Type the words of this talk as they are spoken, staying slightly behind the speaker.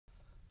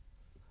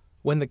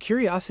When the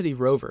Curiosity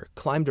rover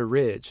climbed a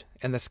ridge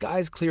and the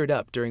skies cleared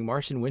up during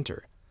Martian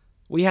winter,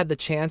 we had the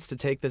chance to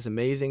take this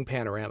amazing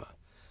panorama,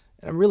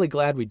 and I'm really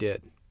glad we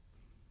did.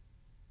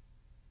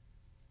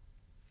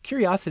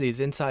 Curiosity is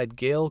inside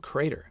Gale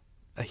Crater,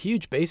 a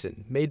huge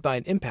basin made by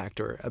an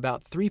impactor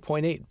about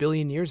 3.8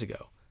 billion years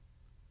ago.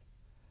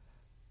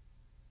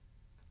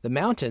 The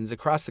mountains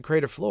across the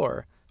crater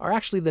floor are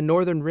actually the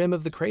northern rim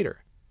of the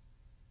crater.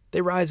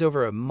 They rise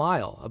over a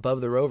mile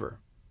above the rover.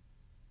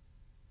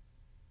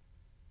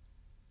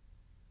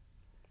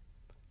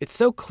 It's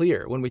so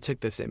clear when we took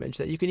this image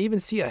that you can even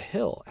see a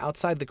hill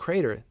outside the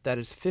crater that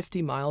is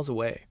 50 miles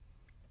away.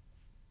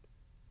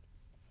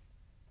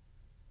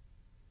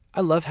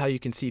 I love how you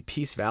can see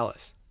Peace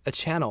Vallis, a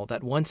channel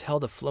that once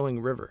held a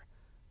flowing river,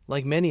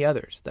 like many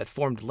others that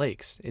formed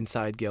lakes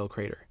inside Gale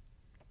Crater.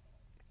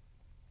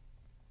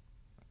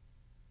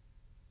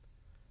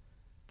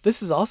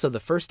 This is also the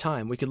first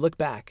time we could look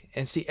back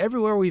and see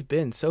everywhere we've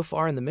been so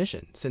far in the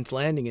mission since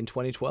landing in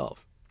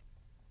 2012.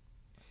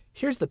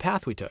 Here's the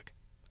path we took.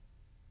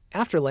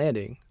 After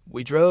landing,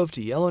 we drove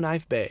to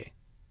Yellowknife Bay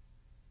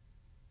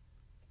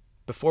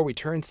before we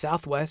turned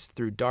southwest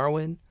through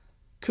Darwin,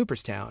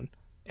 Cooperstown,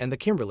 and the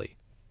Kimberley.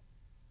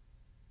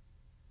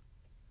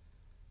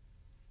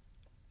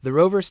 The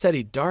rover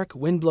studied dark,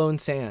 wind-blown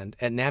sand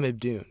at Namib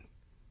Dune.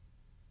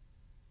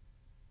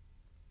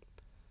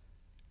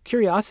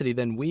 Curiosity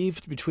then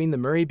weaved between the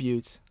Murray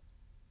Buttes,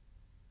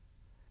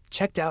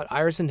 checked out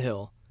Ireson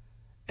Hill,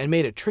 and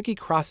made a tricky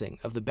crossing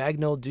of the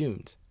Bagnall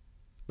Dunes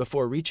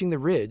before reaching the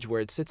ridge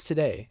where it sits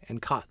today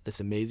and caught this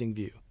amazing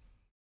view.